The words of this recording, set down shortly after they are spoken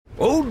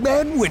Old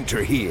Man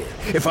Winter here.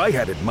 If I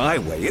had it my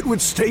way, it would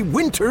stay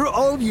winter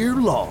all year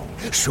long.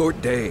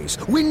 Short days,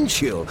 wind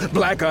chill,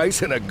 black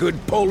ice, and a good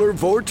polar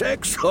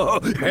vortex.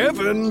 Oh,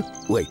 heaven.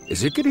 Wait,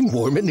 is it getting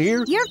warm in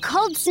here? Your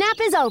cold snap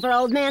is over,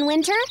 Old Man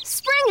Winter.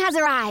 Spring has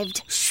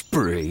arrived.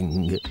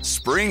 Spring.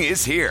 Spring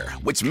is here,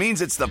 which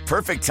means it's the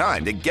perfect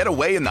time to get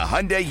away in the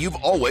Hyundai you've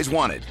always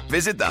wanted.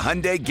 Visit the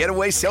Hyundai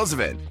Getaway Sales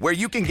Event, where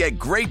you can get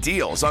great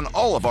deals on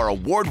all of our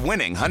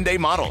award-winning Hyundai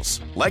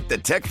models, like the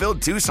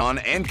tech-filled Tucson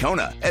and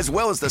Kona, as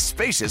well as the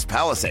spacious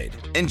Palisade.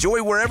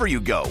 Enjoy wherever you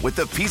go with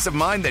the peace of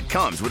mind that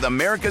comes with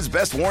America's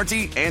best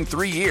warranty and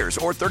 3 years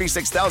or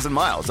 36,000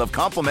 miles of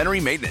complimentary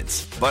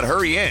maintenance. But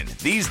hurry in,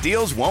 these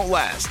deals won't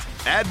last.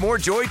 Add more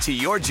joy to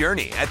your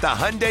journey at the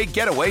Hyundai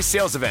Getaway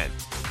Sales Event.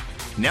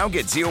 Now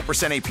get 0%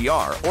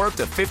 APR or up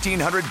to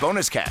 $1,500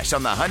 bonus cash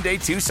on the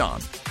Hyundai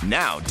Tucson.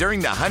 Now,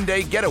 during the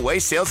Hyundai Getaway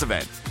Sales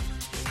Event.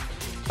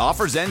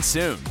 Offers end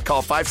soon.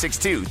 Call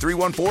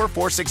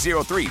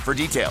 562-314-4603 for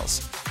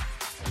details.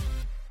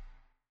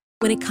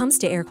 When it comes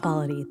to air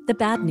quality, the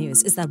bad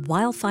news is that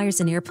wildfires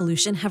and air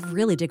pollution have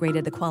really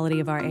degraded the quality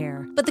of our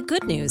air. But the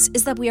good news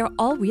is that we are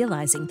all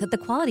realizing that the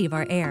quality of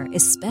our air,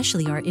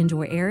 especially our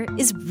indoor air,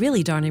 is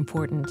really darn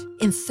important.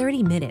 In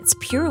 30 minutes,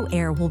 Puro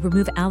Air will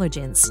remove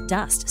allergens,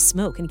 dust,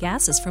 smoke, and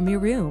gases from your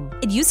room.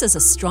 It uses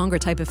a stronger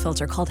type of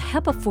filter called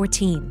HEPA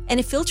 14, and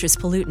it filters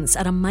pollutants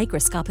at a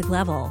microscopic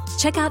level.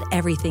 Check out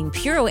everything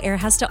Puro Air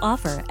has to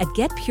offer at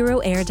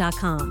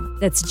getpuroair.com.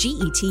 That's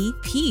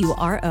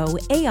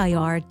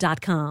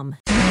GETPUROAIR.com.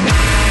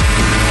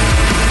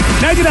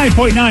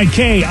 99.9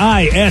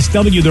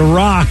 KISW, the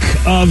Rock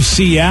of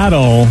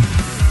Seattle.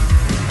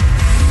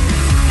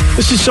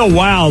 This is so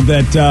wild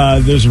that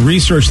there's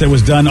research that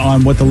was done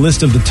on what the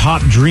list of the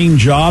top dream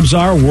jobs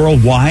are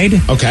worldwide.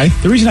 Okay.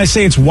 The reason I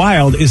say it's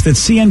wild is that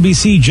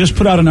CNBC just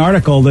put out an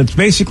article that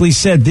basically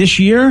said this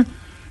year,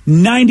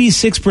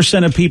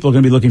 96% of people are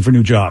going to be looking for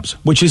new jobs,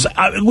 which means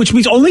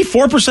only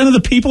 4% of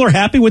the people are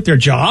happy with their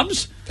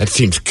jobs. That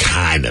seems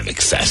kind of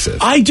excessive.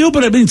 I do,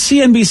 but I mean,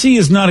 CNBC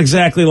is not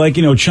exactly like,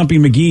 Chumpy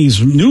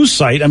McGee's news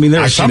site. I mean,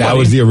 there's actually, that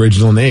was the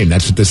original name.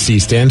 That's what the C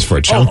stands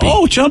for, Chumpy.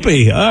 Oh,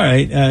 Chumpy. All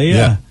right.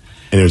 Yeah.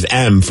 And it was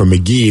M for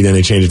McGee, then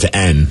they changed it to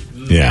N.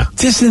 Yeah.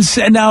 This is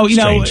now,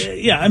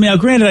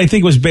 granted, I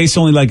think it was based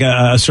only like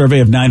a survey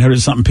of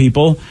 900-something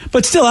people.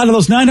 But still, out of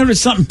those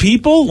 900-something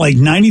people, like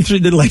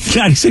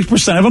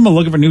 96% of them are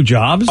looking for new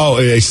jobs. Oh,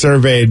 they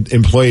surveyed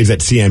employees at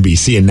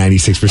CNBC, and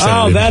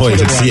 96% of the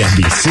employees at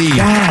CNBC.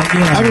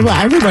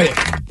 Yeah. Everybody.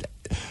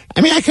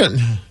 I mean,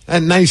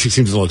 96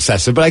 seems a little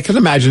excessive, but I could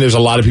imagine there's a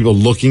lot of people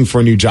looking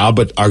for a new job,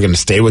 but are going to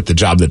stay with the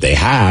job that they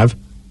have.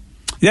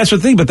 That's the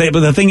thing, but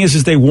the thing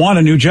is they want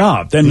a new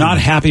job. They're not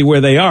happy where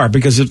they are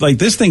because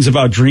this thing's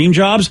about dream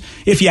jobs.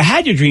 If you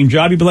had your dream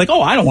job, you'd be like,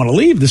 oh, I don't want to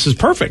leave. This is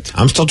perfect.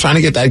 I'm still trying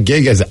to get that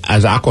gig as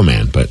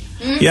Aquaman, but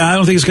yeah, I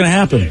don't think it's going to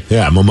happen.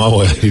 Yeah,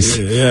 Momoa.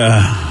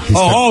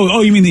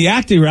 You mean the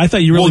actor? I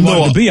thought you really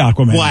wanted to be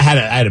Aquaman. Well, I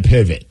had to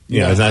pivot.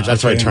 Yeah,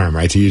 that's the right term,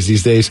 right, to use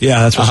these days. Yeah,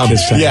 that's what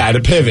kids say. Yeah, I had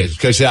to pivot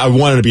because I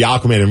wanted to be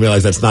Aquaman and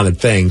realized that's not a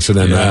thing. So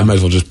then I might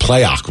as well just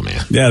play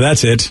Aquaman. Yeah,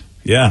 that's it.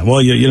 Yeah,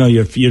 well,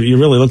 you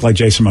really look like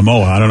Jason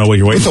Momoa. I don't know what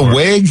you're waiting for. With a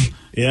wig?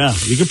 Yeah,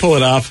 you can pull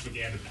it off.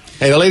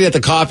 Hey, the lady at the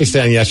coffee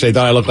stand yesterday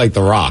thought I looked like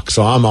The Rock,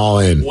 so I'm all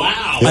in.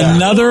 Wow.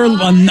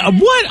 Yeah.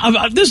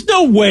 What? There's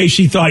no way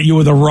she thought you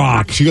were The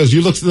Rock. She goes,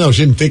 no,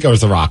 she didn't think I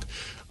was The Rock.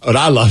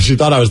 What she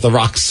thought I was The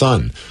Rock's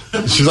son.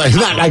 She's like,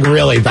 not like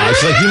really bad.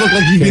 She's like, you look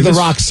like you'd be The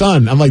Rock's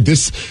son. I'm like,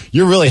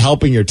 you're really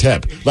helping your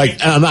tip. Like,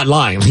 and I'm not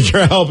lying. Like,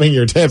 you're helping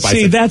your tip.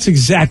 See, that's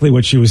exactly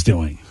what she was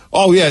doing.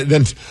 Oh, yeah.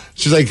 Then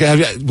she's like, she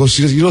goes,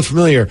 you look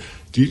familiar.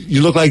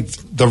 You look like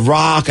The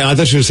Rock. And I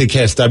thought she was going to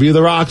say KSW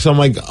The Rock. So I'm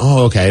like,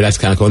 oh, okay, that's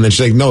kind of cool. And then she's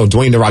like, no,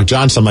 Dwayne The Rock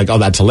Johnson. I'm like, oh,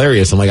 that's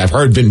hilarious. I'm like, I've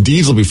heard Vin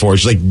Diesel before.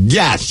 She's like,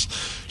 yes,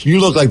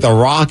 you look like The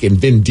Rock and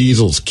Vin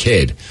Diesel's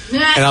kid.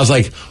 And I was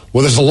like,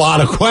 well, there's a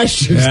lot of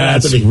questions. Yeah,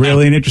 that's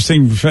really an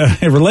interesting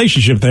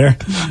relationship there.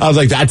 I was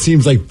like, that's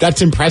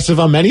impressive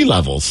on many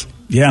levels.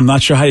 Yeah, I'm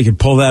not sure how you could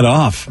pull that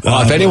off.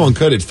 Well, if anyone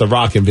could, it's The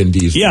Rock and Vin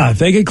Diesel. Yeah, if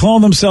they could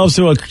clone themselves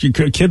to a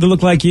kid that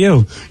looked like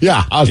you.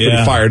 Yeah, I was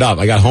pretty fired up.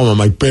 I got home, I'm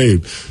like,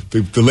 babe,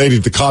 the lady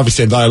at the coffee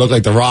stand thought I looked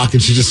like The Rock,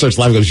 and she just starts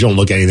laughing and goes, you don't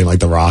look anything like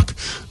The Rock.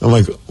 I'm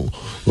like,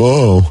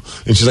 whoa.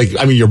 And she's like,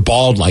 I mean, you're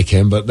bald like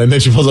him, but then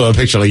she pulls up a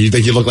picture, like, you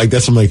think you look like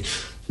this? I'm like,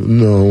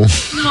 no.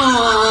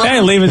 Aww.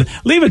 Hey,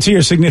 leave it to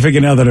your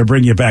significant other to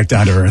bring you back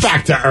down to earth.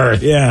 Back to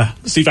earth. Yeah.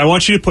 Steve, I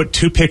want you to put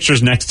two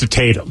pictures next to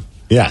Tatum.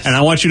 Yes. And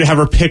I want you to have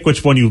her pick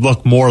which one you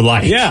look more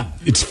like. Yeah.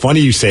 It's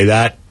funny you say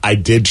that. I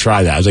did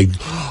try that. I was like,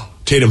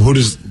 Tatum, who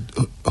does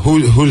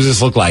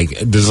this look like?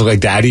 Does it look like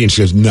Daddy? And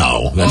she goes,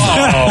 no.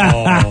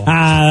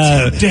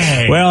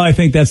 Dang. Well, I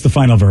think that's the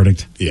final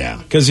verdict. Yeah.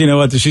 Because you know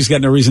what? She's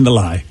got no reason to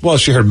lie. Well,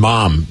 she heard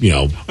Mom,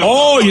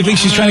 Oh, you think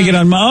she's trying to get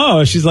on Mom?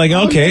 Oh, she's like,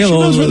 okay. She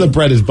knows where the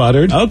bread is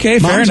buttered. Okay,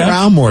 fair Mom's enough.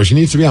 around more. She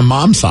needs to be on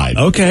Mom's side.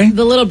 Okay.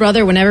 The little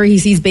brother, whenever he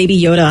sees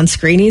Baby Yoda on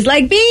screen, he's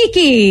like,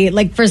 Beaky!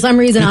 Like, for some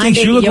reason, you think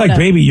you look like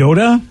Baby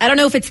Yoda? I don't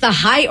know if it's the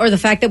height or the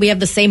fact that we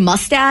have the same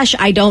mustache.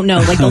 I don't know.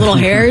 Like, the little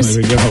hairs.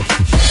 There we go.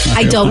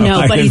 I don't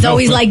know, but he's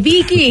always like,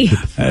 Beaky.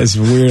 That's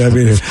weird. I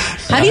mean,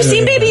 Have you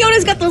seen Baby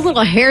Yoda's got those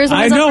little hairs on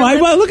I his know.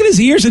 upper lip? Look at his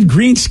ears and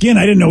green skin.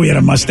 I didn't know he had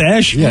a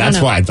mustache. Yeah,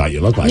 that's why I thought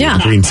you looked like Yeah.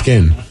 with green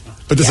skin.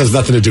 But this has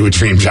nothing to do with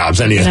dream jobs,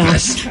 any of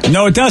this.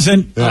 No, it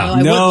doesn't. Oh, I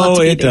would love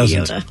to be it Baby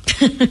doesn't.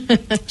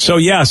 Yoda.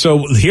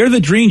 So here are the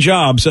dream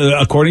jobs,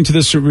 according to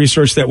this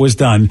research that was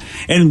done.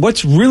 And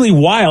what's really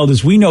wild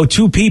is we know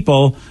 2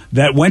 people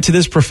that went to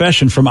this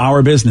profession from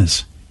our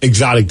business.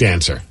 Exotic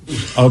dancer.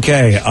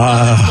 Okay.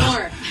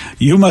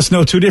 You must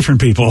know 2 different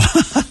people.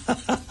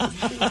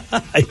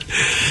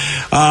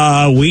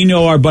 We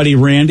know our buddy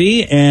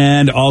Randy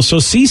and also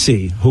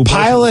Cece, who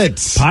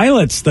Pilots.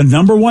 Pilots, the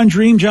number 1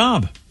 dream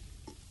job.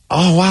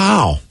 Oh,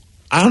 wow.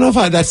 I don't know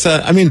if that's,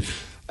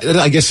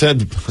 I guess.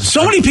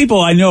 So many people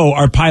I know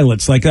are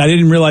pilots. Like, I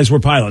didn't realize we're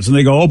pilots. And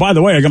they go, oh, by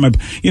the way, I got my,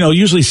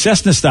 usually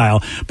Cessna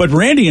style. But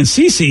Randy and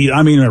Cece,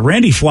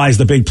 Randy flies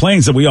the big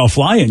planes that we all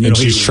fly in. and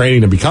she's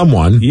training to become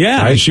one.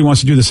 Yeah, right? she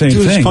wants to do the same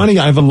Dude, thing. it's funny.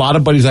 I have a lot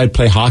of buddies I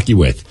play hockey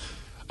with.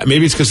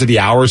 Maybe it's because of the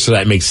hours, so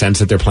that makes sense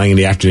that they're playing in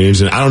the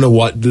afternoons. And I don't know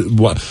what,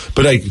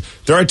 but like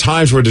there are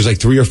times where there's like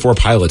 3 or 4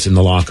 pilots in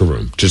the locker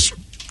room just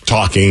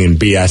talking and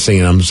BSing,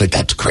 and I'm just like,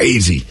 that's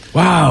crazy.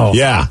 Wow.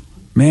 Yeah,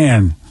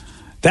 man.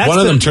 One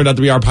of them turned out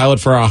to be our pilot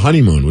for our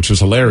honeymoon, which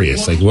was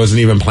hilarious. Like, it wasn't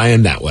even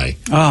planned that way.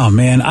 Oh,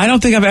 man. I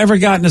don't think I've ever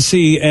gotten to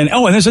see. And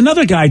there's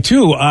another guy,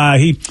 too.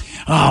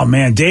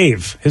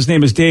 Dave. His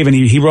name is Dave, and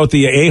he wrote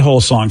the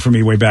A-Hole song for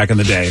me way back in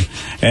the day.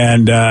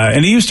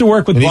 And he used to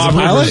work with And he's Bob a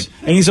pilot? Rivers.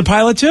 And he's a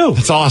pilot, too.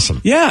 That's awesome.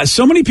 Yeah,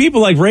 so many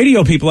people, like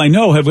radio people I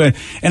know, have. And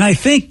I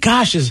think,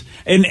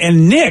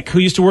 and Nick, who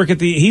used to work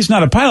he's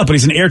not a pilot, but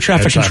he's an air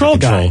traffic control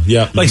guy.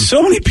 Yeah. Like,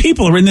 so many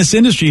people are in this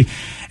industry.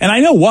 And I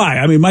know why.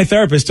 I mean, my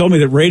therapist told me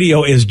that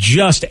radio is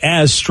just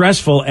as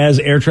stressful as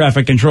air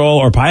traffic control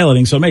or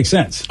piloting, so it makes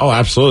sense. Oh,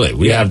 absolutely.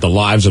 We have the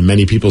lives of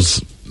many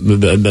people's,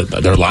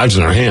 their lives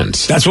in our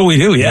hands. That's what we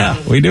do,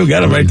 yeah. We do.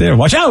 Got it right there.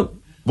 Watch out!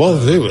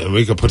 Well,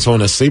 we could put someone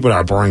to sleep with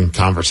our boring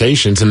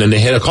conversations, and then they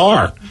hit a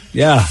car.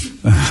 Yeah.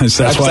 That's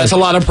a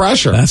lot of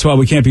pressure. That's why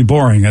we can't be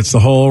boring. That's the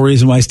whole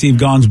reason why Steve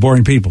Gong's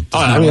boring people.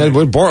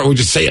 We're boring. We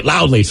just say it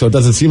loudly so it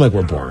doesn't seem like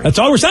we're boring. That's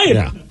all we're saying.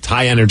 Yeah. It's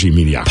high energy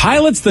media.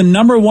 Pilot's the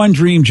number 1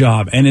 dream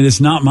job, and it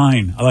is not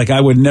mine. Like, I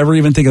would never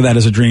even think of that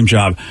as a dream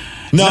job.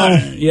 No,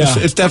 yeah.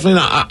 It's definitely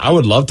not. I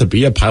would love to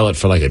be a pilot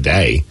for like a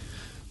day.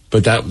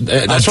 But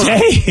that's a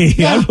day?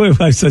 Yeah.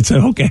 I said,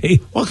 okay.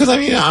 Well, because I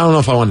don't know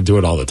if I want to do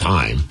it all the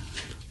time.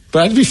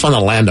 But it'd be fun to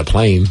land a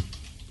plane.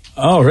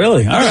 Oh,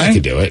 really? All right. I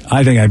could do it.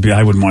 I think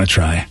I wouldn't want to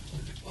try.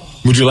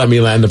 Would you let me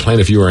land the plane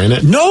if you were in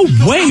it? No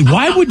way.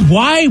 Why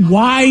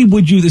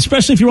would you,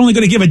 especially if you're only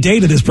going to give a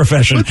day to this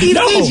profession?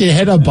 No. You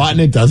hit a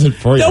button, it does it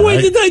for you. No,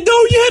 right?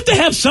 you have to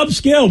have some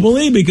skill,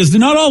 believe me, because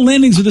not all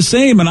landings are the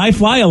same, and I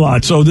fly a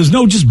lot, so there's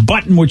no just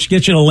button which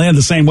gets you to land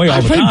the same way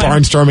all the time. I played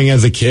barnstorming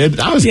as a kid.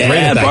 I was great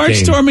at that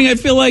game. Barnstorming, I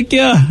feel like,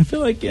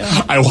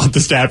 yeah. I want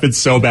this to happen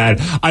so bad.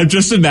 I'm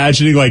just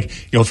imagining,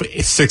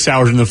 6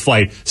 hours in the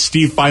flight,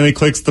 Steve finally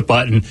clicks the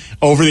button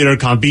over the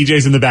intercom.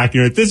 BJ's in the back.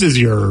 You're like, this is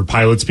your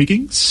pilot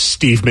speaking,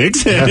 Steve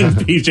Miggs, and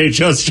BJ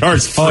just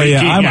starts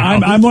freaking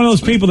out. I'm one of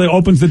those people that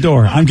opens the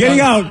door. I'm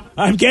getting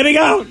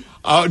out.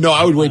 Oh, no,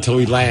 I would wait till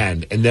we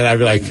land, and then I'd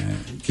be like,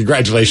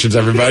 congratulations,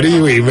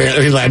 everybody. We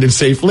landed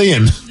safely,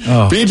 and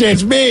BJ,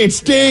 it's me, it's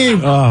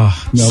Steve.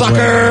 Oh, no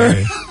sucker.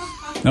 Way.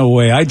 No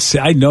way.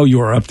 I'd know you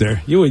were up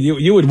there.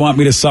 You would want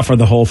me to suffer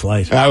the whole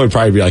flight. I would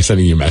probably be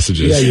sending you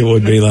messages. Yeah, you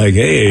would be like,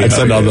 hey. I'd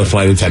send all the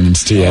flight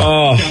attendants to you.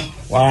 Oh,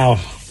 wow.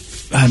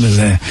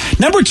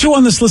 Number 2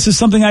 on this list is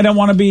something I don't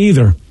want to be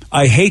either.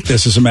 I hate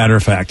this, as a matter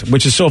of fact,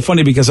 which is so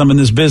funny because I'm in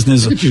this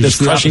business. You're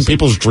just crushing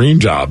people's dream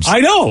jobs.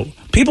 I know.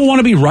 People want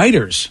to be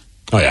writers.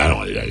 Oh, yeah, I don't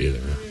want to do that either.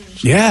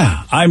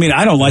 Yeah. I mean,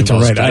 I don't like to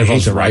write. I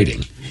hate the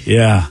writing.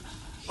 Yeah.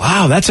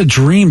 Wow, that's a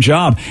dream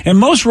job. And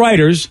most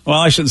writers, well,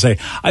 I shouldn't say.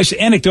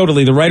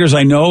 Anecdotally, the writers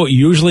I know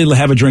usually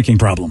have a drinking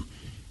problem.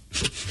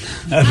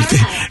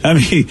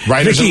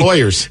 Writers and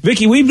lawyers.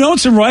 Vicky, we've known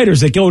some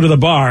writers that go to the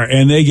bar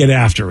and they get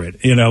after it.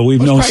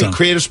 We've known some.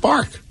 Creative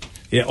spark.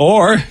 Yeah,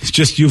 or it's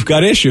just you've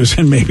got issues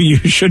and maybe you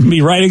shouldn't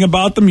be writing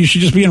about them. You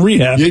should just be in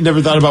rehab. You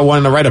never thought about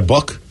wanting to write a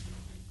book?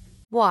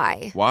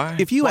 Why?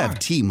 If you have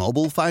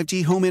T-Mobile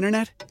 5G home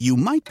internet, you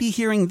might be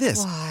hearing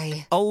this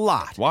Why? a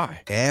lot.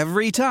 Why?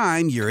 Every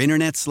time your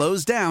internet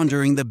slows down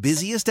during the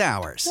busiest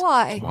hours.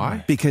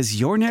 Why? Because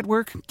your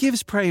network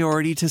gives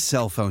priority to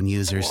cell phone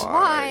users.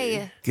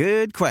 Why?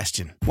 Good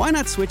question. Why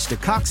not switch to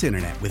Cox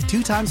Internet with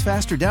 2 times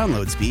faster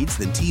download speeds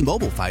than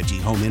T-Mobile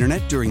 5G home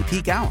internet during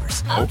peak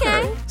hours?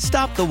 Okay.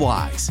 Stop the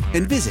whys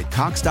and visit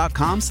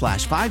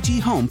cox.com/5G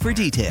home for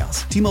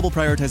details. T-Mobile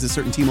prioritizes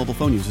certain T-Mobile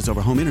phone users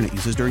over home internet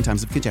users during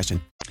times of congestion.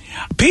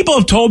 People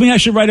have told me I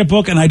should write a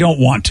book, and I don't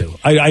want to.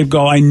 I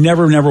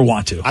never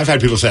want to. I've had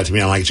people say that to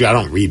me. I'm like, dude, I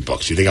don't read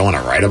books. You think I want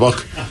to write a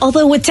book?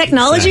 Although with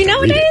technology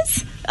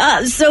nowadays,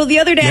 so the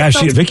other day,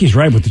 Vicky's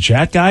right with the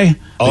chat guy.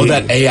 Oh,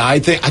 that AI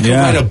thing. I could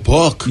write a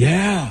book.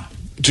 Yeah,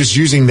 just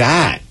using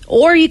that.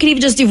 Or you could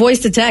even just do voice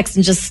to text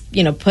and just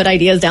put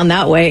ideas down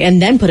that way,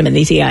 and then put them in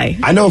the TI.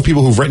 I know of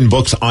people who've written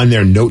books on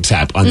their Notes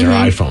app on their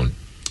iPhone.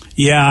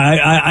 Yeah,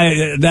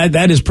 I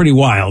that is pretty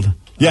wild.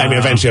 Yeah, I mean,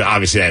 eventually,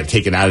 obviously, I had to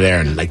take it out of there,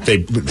 and like they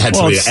had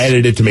somebody it's-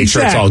 edit it to make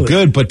sure it's all exactly.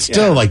 good. But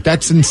still, like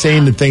that's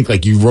insane to think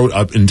like you wrote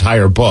an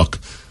entire book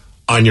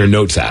on your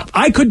notes app.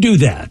 I could do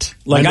that.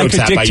 Like My I notes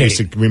could app, I dictate.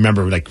 used to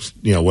remember like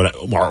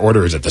what our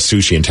order is at the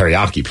sushi and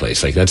teriyaki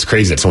place. Like that's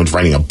crazy that someone's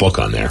writing a book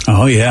on there.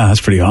 Oh yeah, that's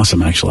pretty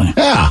awesome, actually.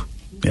 Yeah.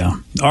 Yeah.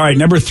 All right,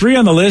 number 3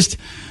 on the list.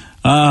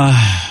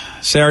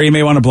 Sarah, you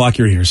may want to block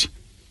your ears.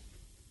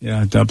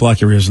 Yeah,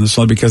 block your ears, and this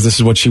is because this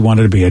is what she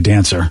wanted to be, a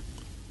dancer.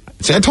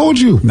 See, I told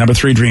you. Number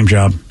 3 dream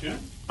job.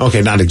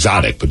 Okay, not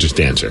exotic, but just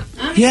dancer.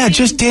 Yeah,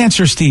 just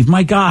dancer, Steve.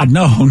 My God,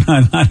 no,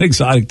 not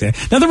exotic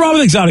dance. Nothing wrong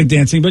with exotic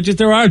dancing, but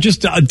there are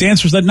just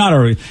dancers that not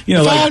are. If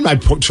I had my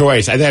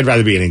choice, I think I'd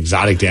rather be an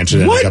exotic dancer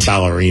than like a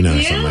ballerina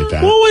or something like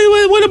that. Well,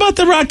 wait, what about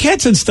the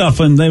Rockettes and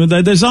stuff? And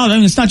there's all. I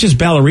mean, it's not just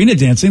ballerina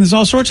dancing. There's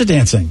all sorts of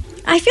dancing.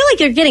 I feel like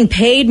you're getting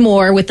paid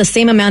more with the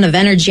same amount of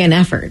energy and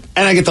effort.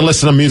 And I get to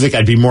listen to music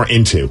I'd be more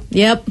into.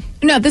 Yep.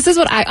 No, this is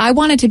what I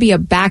wanted to be a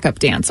backup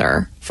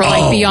dancer for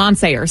like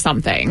Beyonce or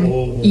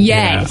something.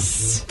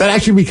 Yes. That'd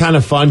actually be kind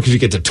of fun because you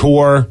get to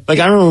tour. Like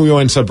I remember we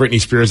went and saw Britney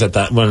Spears at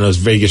one of those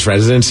Vegas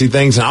residency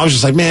things, and I was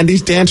just like, man,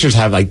 these dancers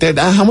have like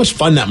how much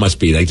fun that must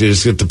be. Like they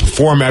just get to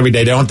perform every day.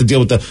 They don't have to deal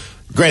with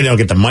granted, they don't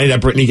get the money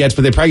that Britney gets,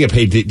 but they probably get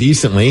paid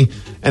decently,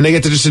 and they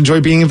get to just enjoy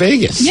being in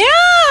Vegas. Yeah.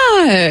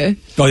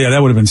 Oh yeah, that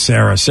would have been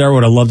Sarah. Sarah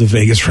would have loved the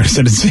Vegas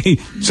residency.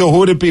 So who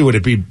would it be? Would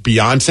it be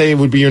Beyonce?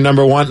 Would be your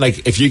number one?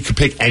 Like if you could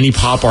pick any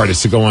pop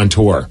artist to go on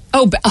tour?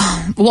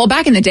 Well,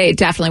 back in the day, it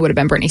definitely would have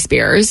been Britney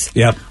Spears.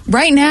 Yep.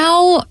 Right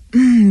now,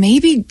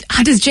 maybe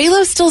does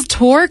J-Lo still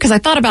tour? Because I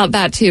thought about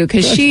that too.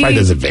 Because she probably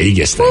does a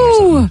Vegas thing. Or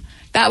Ooh, something.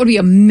 that would be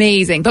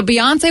amazing. But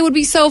Beyonce would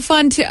be so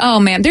fun too. Oh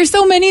man, there's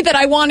so many that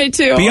I wanted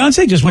to.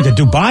 Beyonce just went to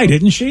Dubai,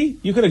 didn't she?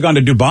 You could have gone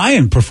to Dubai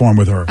and performed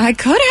with her. I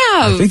could have.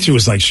 I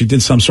think she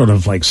did some sort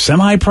of like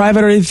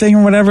semi-private or anything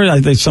or whatever.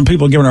 I think some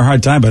people are giving her a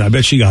hard time, but I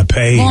bet she got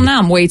paid. Well, now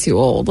I'm way too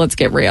old. Let's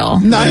get real.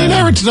 No, you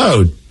never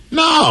know.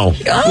 No.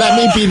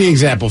 Let me be the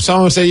example.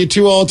 Someone would say you're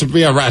too old to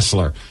be a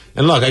wrestler.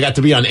 And look, I got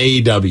to be on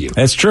AEW.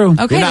 That's true.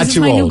 Okay, You're not this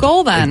too is my old. new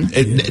goal then.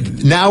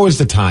 Now is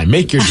the time.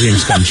 Make your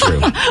dreams come true.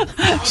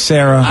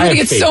 Sarah. I'm going to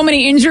get so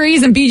many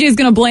injuries and BJ's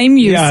going to blame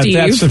you, Yeah, Steve.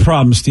 that's the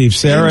problem, Steve.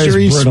 Sarah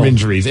Injuries is from brittle.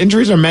 injuries.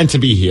 Injuries are meant to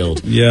be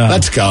healed. Yeah.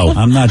 Let's go.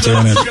 I'm not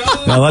doing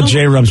it. Now, let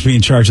J-Rubs be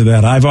in charge of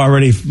that. I've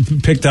already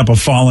picked up a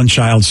fallen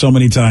child so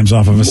many times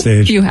off of a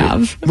stage. You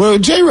have. Well,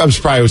 J-Rubs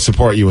probably would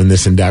support you in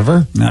this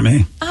endeavor. Not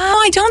me.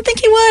 Oh, I don't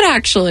think he would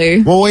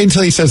actually. Well, wait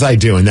until he says I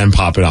do and then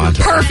pop it on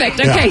to him. Perfect.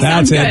 Okay, That's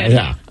sounds it. good.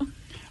 Yeah.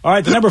 All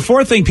right, the number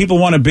 4 thing people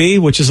want to be,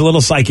 which is a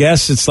little I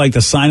guess it's like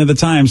the sign of the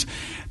times.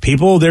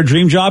 People, their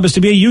dream job is to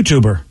be a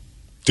YouTuber.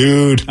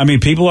 Dude. I mean,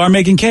 people are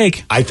making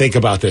cake. I think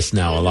about this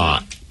now a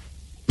lot.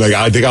 Like,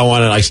 I think I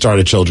want to start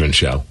a children's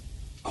show.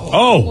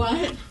 Oh.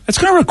 What? That's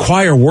going to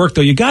require work,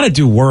 though. You got to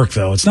do work,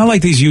 though. It's not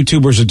like these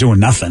YouTubers are doing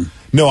nothing.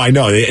 No, I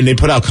know. And they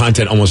put out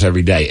content almost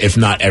every day, if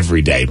not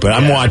every day. But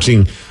I'm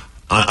watching,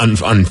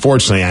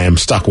 unfortunately, I am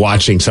stuck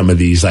watching some of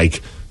these,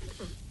 like,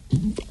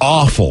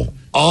 awful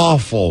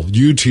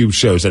YouTube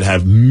shows that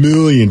have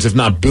millions, if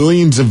not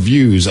billions of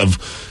views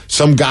of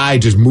some guy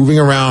just moving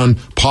around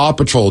Paw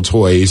Patrol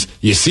toys.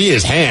 You see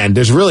his hand.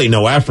 There's really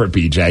no effort,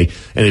 BJ.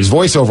 And his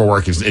voiceover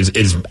work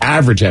is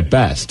average at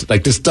best.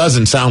 Like, this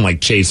doesn't sound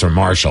like Chase or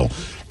Marshall.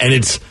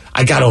 And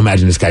I got to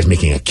imagine this guy's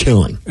making a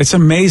killing. It's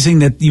amazing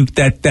that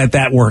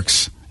that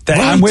works.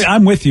 Right.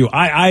 I'm with you.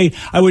 I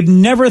would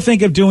never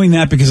think of doing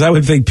that because I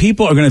would think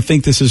people are going to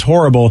think this is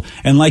horrible.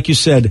 And like you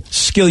said,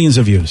 skillions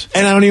of views.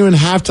 And I don't even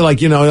have to, I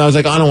was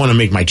like, I don't want to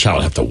make my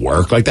child have to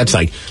work. Like, that's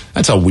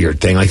a weird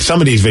thing. Like,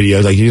 some of these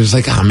videos, like, you're just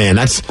like, oh, man,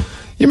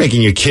 you're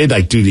making your kid,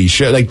 do these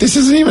shows. Like, this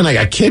isn't even like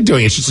a kid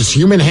doing it. It's just this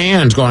human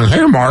hands going,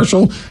 hey,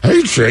 Marshall.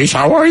 Hey, Chase,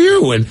 how are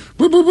you? And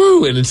boo, boo,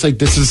 boo. And it's like,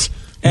 this is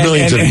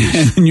millions of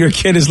views. And your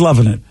kid is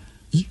loving it.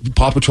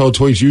 Paw Patrol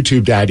Toys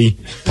YouTube, Daddy.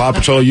 Paw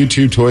Patrol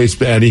YouTube Toys,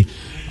 Daddy.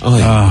 Oh,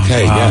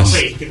 okay, wow.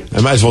 yes. I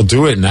might as well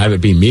do it and have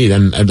it be me.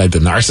 Then, the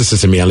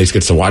narcissist in me at least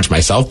gets to watch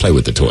myself play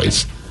with the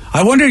toys.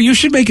 I wonder, you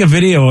should make a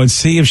video and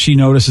see if she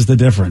notices the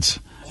difference.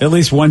 At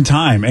least one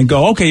time. And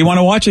go, okay, you want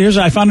to watch it?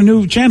 I found a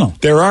new channel.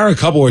 There are a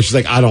couple where she's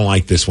like, I don't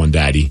like this one,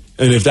 Daddy.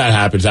 And if that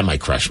happens, that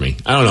might crush me.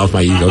 I don't know if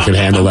my ego can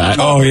handle that.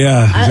 Oh,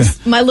 yeah.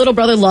 My little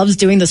brother loves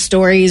doing the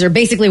stories, or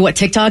basically what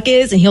TikTok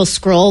is, and he'll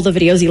scroll the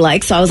videos he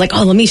likes. So I was like,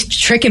 oh, let me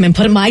trick him and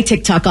put my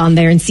TikTok on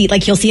there and see,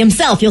 he'll see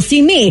himself, he'll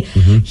see me.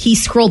 Mm-hmm. He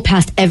scrolled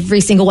past every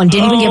single one,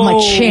 didn't even give him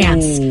a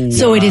chance.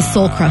 So it is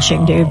soul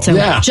crushing, dude. So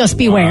just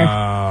beware.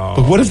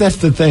 But what if that's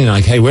the thing?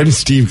 Like, hey, where did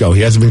Steve go?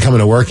 He hasn't been coming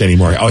to work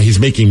anymore. Oh, he's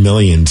making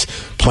millions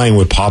playing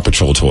with Paw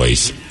Patrol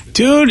toys.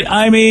 Dude,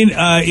 I mean,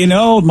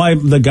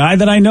 the guy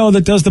that I know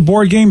that does the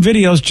board game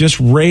videos just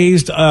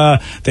raised,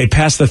 they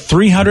passed the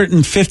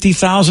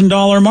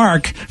 $350,000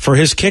 mark for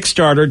his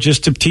Kickstarter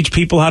just to teach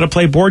people how to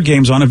play board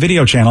games on a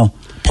video channel.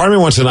 Part of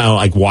me wants to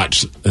now,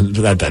 watch,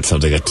 that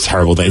sounds like a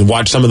terrible thing,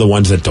 watch some of the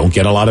ones that don't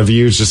get a lot of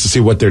views just to see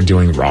what they're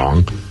doing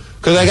wrong.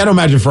 Because I got to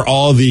imagine for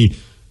all the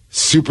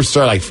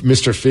superstar, like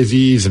Mr.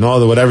 Fizzies and all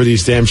the whatever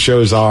these damn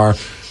shows are,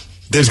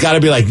 there's got to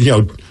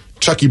be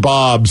Chucky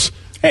Bob's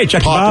Hey,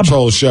 Chucky Paw Bob.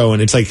 Patrol show,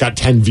 and it's like got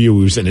 10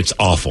 views, and it's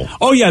awful.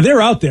 Oh, yeah,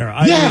 they're out there.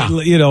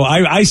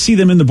 I see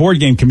them in the board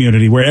game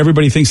community where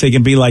everybody thinks they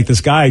can be like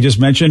this guy I just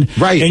mentioned.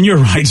 Right. And you're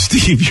right,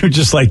 Steve. You're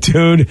just like,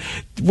 dude,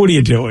 what are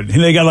you doing?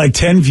 And they got like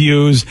 10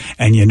 views,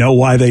 and you know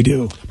why they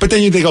do. But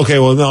then you think, okay,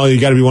 well, no,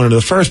 you got to be one of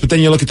the first. But then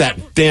you look at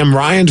that damn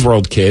Ryan's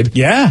World kid.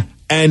 Yeah.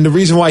 And the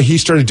reason why he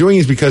started doing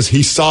it is because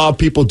he saw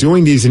people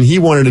doing these, and he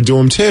wanted to do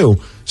them too.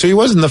 So he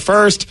wasn't the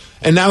first,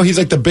 and now he's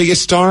like the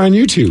biggest star on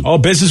YouTube. Oh,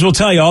 business will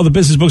tell you. All the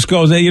business books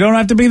go, you don't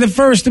have to be the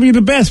first to be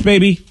the best,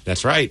 baby.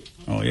 That's right.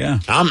 Oh, yeah.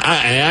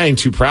 I ain't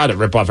too proud to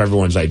rip off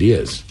everyone's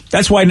ideas.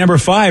 That's why number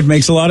 5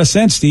 makes a lot of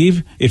sense,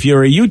 Steve. If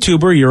you're a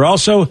YouTuber, you're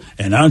also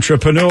an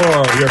entrepreneur,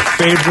 your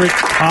favorite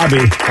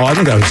hobby. Oh, I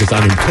think I was just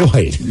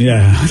unemployed.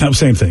 Yeah,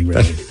 same thing,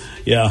 really.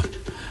 Yeah.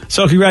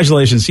 So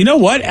congratulations. You know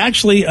what?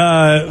 Actually,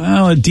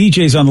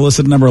 DJ's on the list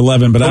at number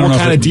 11, but I don't know what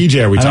kind of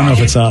DJ are we talking? I don't know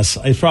if it's us.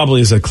 It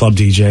probably is a club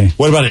DJ.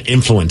 What about an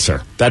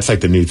influencer? That's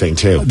like the new thing,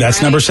 too.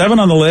 That's number 7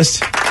 on the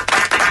list.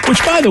 Which,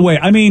 by the way,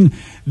 I mean,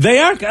 they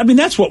are. I mean,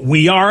 that's what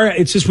we are.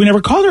 It's just we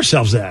never called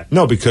ourselves that.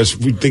 No, because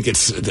we think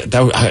it's.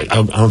 I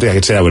don't think I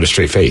could say that with a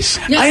straight face.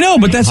 I know,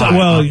 but that's don't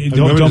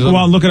go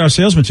out and look at our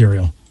sales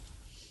material.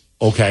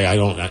 Okay, I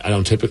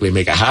don't typically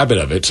make a habit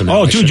of it. So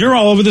oh, dude, you're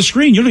all over the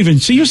screen. You don't even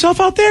see yourself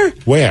out there?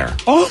 Where?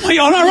 Oh, my,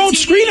 on our own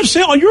screen of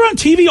sale. You're on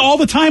TV all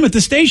the time at the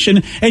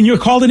station, and you're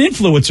called an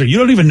influencer. You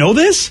don't even know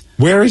this?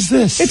 Where is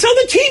this? It's on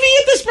the TV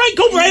at this right.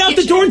 Go right out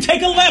the door and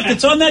take a left.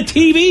 It's on that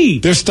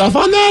TV. There's stuff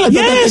on that?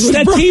 Yes,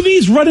 that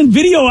TV's running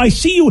video. I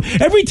see you.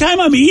 Every time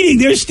I'm eating,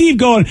 there's Steve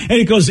going, and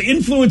it goes,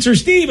 influencer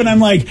Steve, and I'm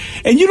like,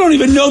 and you don't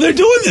even know they're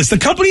doing this. The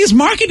company is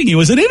marketing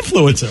you as an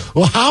influencer.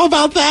 Well, how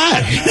about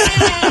that?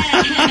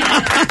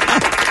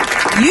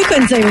 You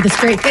couldn't say with a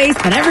straight face,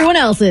 but everyone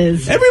else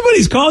is.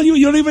 Everybody's calling you.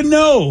 You don't even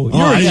know.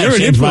 I got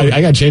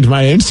to change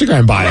my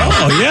Instagram bio.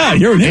 Oh, yeah.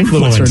 You're an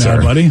influencer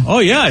now, buddy. Oh,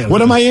 yeah.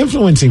 What am I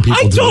influencing people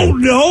to do? I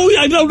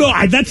don't know.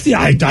 I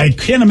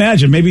can't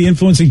imagine. Maybe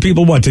influencing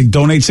people, to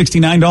donate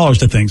 $69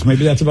 to things.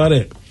 Maybe that's about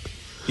it.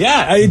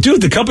 Yeah,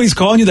 dude, the company's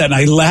calling you that, and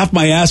I laugh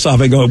my ass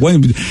off. I go, I would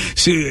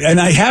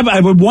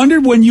wonder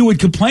when you would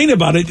complain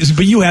about it,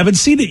 but you haven't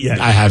seen it yet.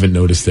 I haven't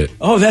noticed it.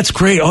 Oh, that's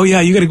great. Oh, yeah,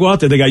 you got to go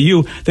out there. They got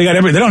you. They got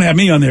everything. They don't have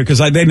me on there because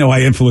they know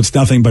I influence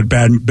nothing but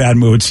bad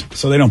moods,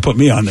 so they don't put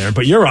me on there.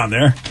 But you're on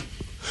there.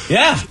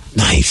 Yeah,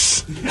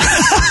 nice.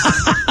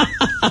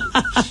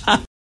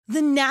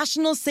 The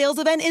national sales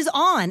event is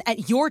on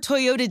at your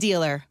Toyota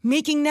dealer,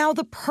 making now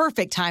the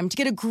perfect time to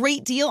get a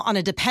great deal on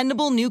a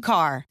dependable new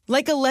car.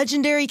 Like a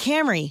legendary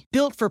Camry,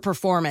 built for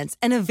performance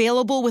and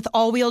available with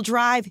all-wheel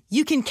drive,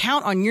 you can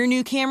count on your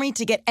new Camry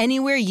to get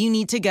anywhere you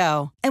need to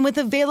go. And with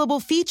available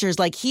features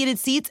like heated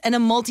seats and a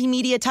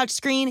multimedia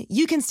touchscreen,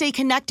 you can stay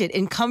connected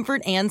in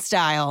comfort and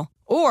style.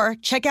 Or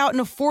check out an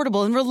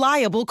affordable and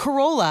reliable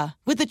Corolla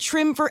with a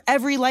trim for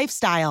every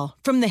lifestyle,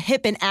 from the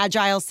hip and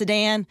agile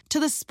sedan to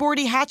the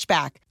sporty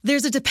hatchback.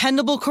 There's a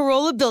dependable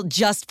Corolla built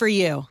just for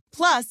you.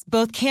 Plus,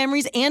 both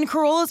Camrys and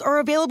Corollas are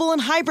available in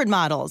hybrid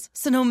models,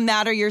 so no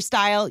matter your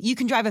style, you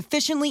can drive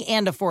efficiently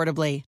and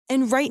affordably.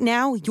 And right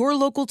now, your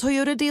local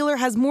Toyota dealer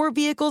has more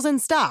vehicles in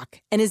stock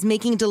and is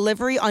making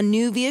delivery on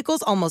new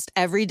vehicles almost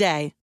every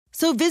day.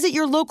 So visit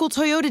your local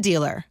Toyota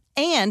dealer.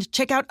 And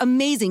check out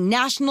amazing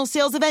national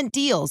sales event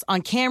deals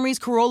on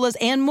Camrys, Corollas,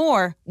 and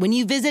more when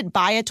you visit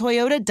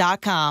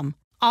buyatoyota.com.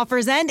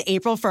 Offers end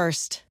April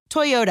 1st.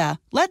 Toyota,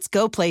 let's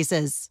go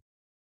places.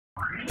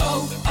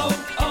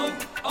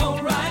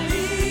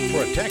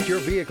 Protect your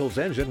vehicle's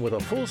engine with a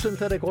full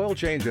synthetic oil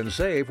change and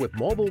save with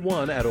Mobil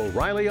 1 at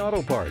O'Reilly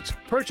Auto Parts.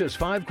 Purchase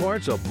 5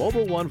 quarts of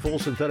Mobil 1 full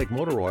synthetic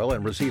motor oil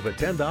and receive a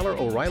 $10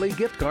 O'Reilly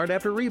gift card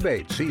after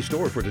rebate. See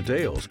store for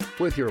details.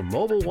 With your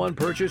Mobil 1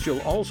 purchase,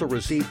 you'll also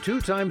receive 2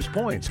 times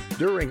points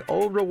during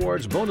O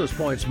Rewards Bonus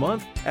Points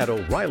Month at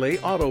O'Reilly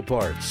Auto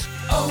Parts.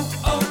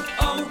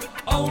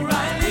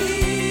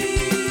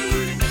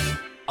 O'Reilly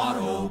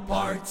Auto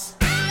Parts.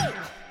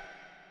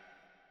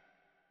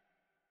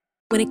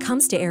 When it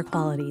comes to air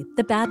quality,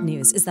 the bad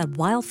news is that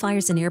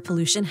wildfires and air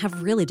pollution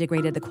have really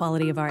degraded the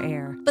quality of our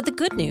air. But the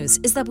good news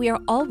is that we are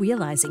all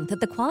realizing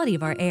that the quality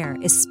of our air,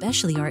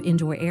 especially our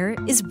indoor air,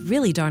 is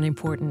really darn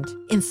important.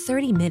 In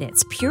 30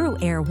 minutes, Puro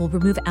Air will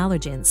remove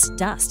allergens,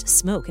 dust,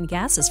 smoke, and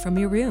gases from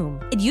your room.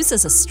 It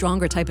uses a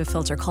stronger type of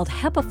filter called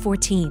HEPA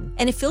 14,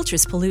 and it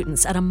filters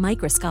pollutants at a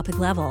microscopic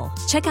level.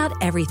 Check out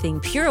everything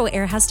Puro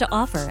Air has to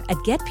offer at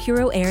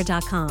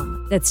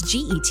getpuroair.com. That's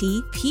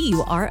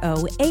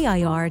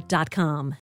GETPUROAIR.com.